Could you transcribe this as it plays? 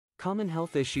Common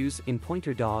health issues in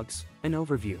pointer dogs, an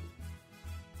overview.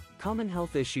 Common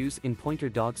health issues in pointer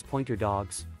dogs. Pointer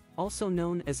dogs, also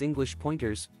known as English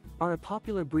pointers, are a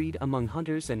popular breed among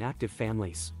hunters and active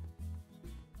families.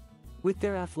 With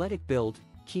their athletic build,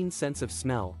 keen sense of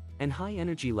smell, and high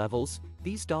energy levels,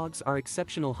 these dogs are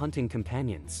exceptional hunting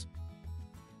companions.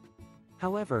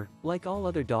 However, like all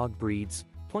other dog breeds,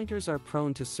 pointers are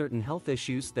prone to certain health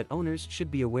issues that owners should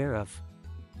be aware of.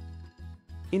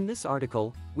 In this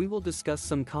article, we will discuss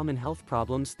some common health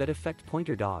problems that affect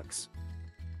pointer dogs.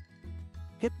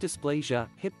 Hip dysplasia.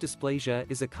 Hip dysplasia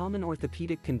is a common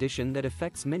orthopedic condition that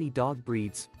affects many dog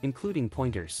breeds, including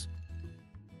pointers.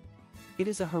 It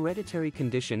is a hereditary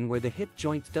condition where the hip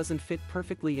joint doesn't fit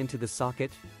perfectly into the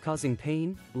socket, causing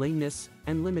pain, lameness,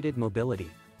 and limited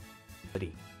mobility.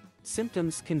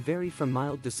 Symptoms can vary from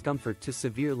mild discomfort to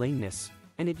severe lameness,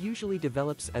 and it usually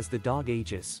develops as the dog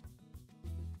ages.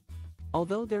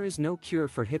 Although there is no cure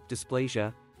for hip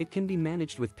dysplasia, it can be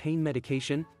managed with pain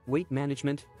medication, weight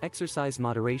management, exercise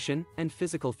moderation, and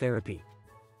physical therapy.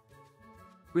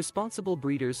 Responsible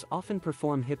breeders often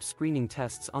perform hip screening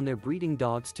tests on their breeding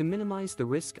dogs to minimize the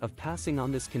risk of passing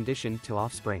on this condition to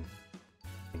offspring.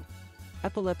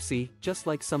 Epilepsy. Just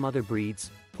like some other breeds,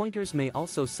 pointers may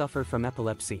also suffer from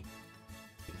epilepsy.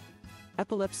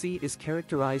 Epilepsy is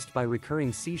characterized by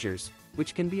recurring seizures,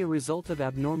 which can be a result of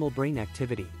abnormal brain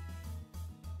activity.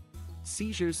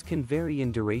 Seizures can vary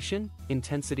in duration,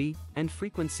 intensity, and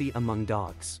frequency among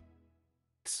dogs.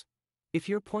 If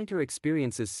your pointer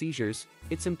experiences seizures,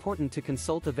 it's important to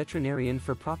consult a veterinarian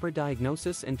for proper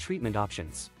diagnosis and treatment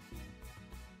options.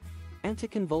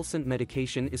 Anticonvulsant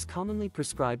medication is commonly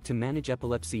prescribed to manage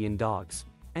epilepsy in dogs,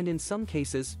 and in some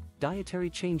cases,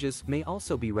 dietary changes may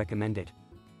also be recommended.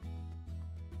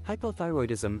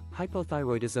 Hypothyroidism.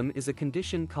 Hypothyroidism is a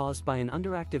condition caused by an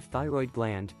underactive thyroid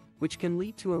gland, which can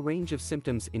lead to a range of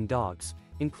symptoms in dogs,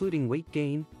 including weight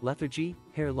gain, lethargy,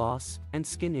 hair loss, and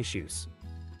skin issues.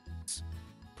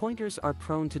 Pointers are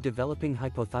prone to developing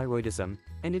hypothyroidism,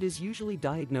 and it is usually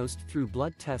diagnosed through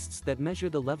blood tests that measure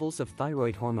the levels of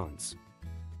thyroid hormones.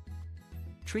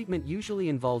 Treatment usually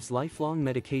involves lifelong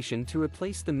medication to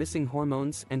replace the missing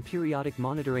hormones and periodic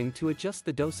monitoring to adjust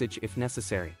the dosage if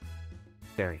necessary.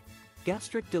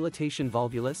 Gastric dilatation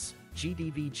volvulus,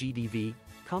 GDV,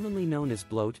 commonly known as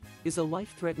bloat, is a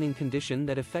life-threatening condition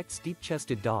that affects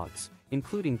deep-chested dogs,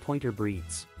 including pointer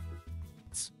breeds.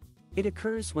 It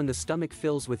occurs when the stomach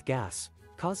fills with gas,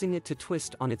 causing it to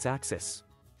twist on its axis.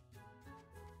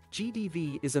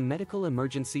 GDV is a medical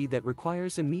emergency that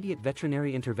requires immediate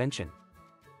veterinary intervention.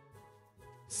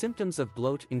 Symptoms of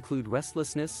bloat include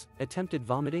restlessness, attempted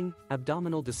vomiting,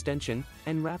 abdominal distension,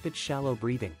 and rapid shallow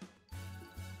breathing.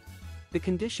 The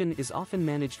condition is often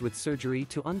managed with surgery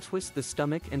to untwist the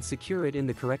stomach and secure it in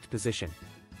the correct position.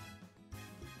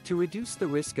 To reduce the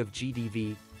risk of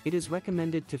GDV, it is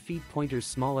recommended to feed pointers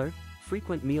smaller,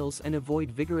 frequent meals and avoid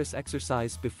vigorous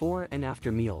exercise before and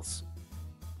after meals.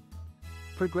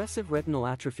 Progressive retinal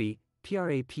atrophy,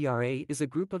 PRA. PRA is a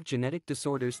group of genetic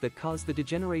disorders that cause the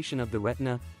degeneration of the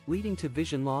retina, leading to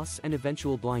vision loss and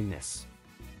eventual blindness.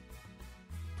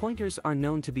 Pointers are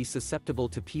known to be susceptible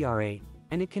to PRA,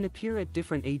 and it can appear at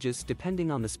different ages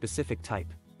depending on the specific type.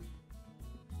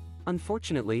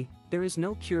 Unfortunately, there is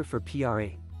no cure for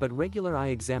PRA, but regular eye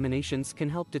examinations can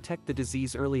help detect the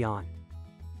disease early on.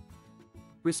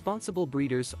 Responsible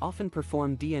breeders often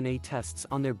perform DNA tests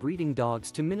on their breeding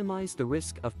dogs to minimize the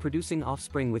risk of producing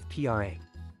offspring with PRA.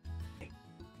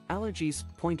 Allergies.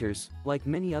 Pointers, like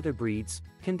many other breeds,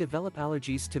 can develop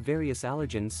allergies to various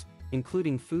allergens,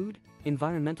 including food,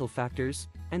 environmental factors,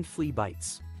 and flea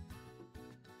bites.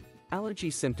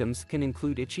 Allergy symptoms can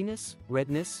include itchiness,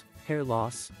 redness, hair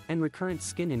loss, and recurrent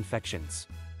skin infections.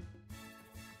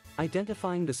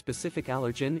 Identifying the specific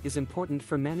allergen is important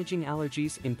for managing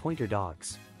allergies in pointer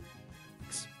dogs.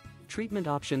 Treatment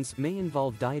options may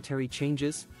involve dietary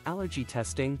changes, allergy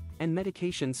testing, and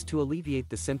medications to alleviate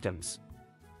the symptoms.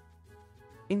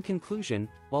 In conclusion,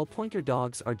 while pointer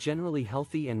dogs are generally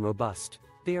healthy and robust,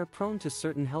 they are prone to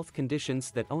certain health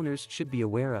conditions that owners should be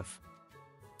aware of.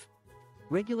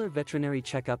 Regular veterinary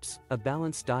checkups, a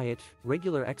balanced diet,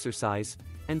 regular exercise,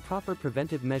 and proper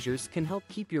preventive measures can help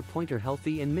keep your pointer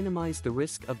healthy and minimize the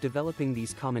risk of developing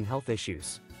these common health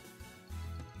issues.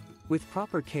 With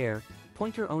proper care,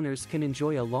 pointer owners can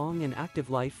enjoy a long and active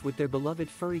life with their beloved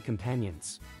furry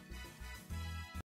companions.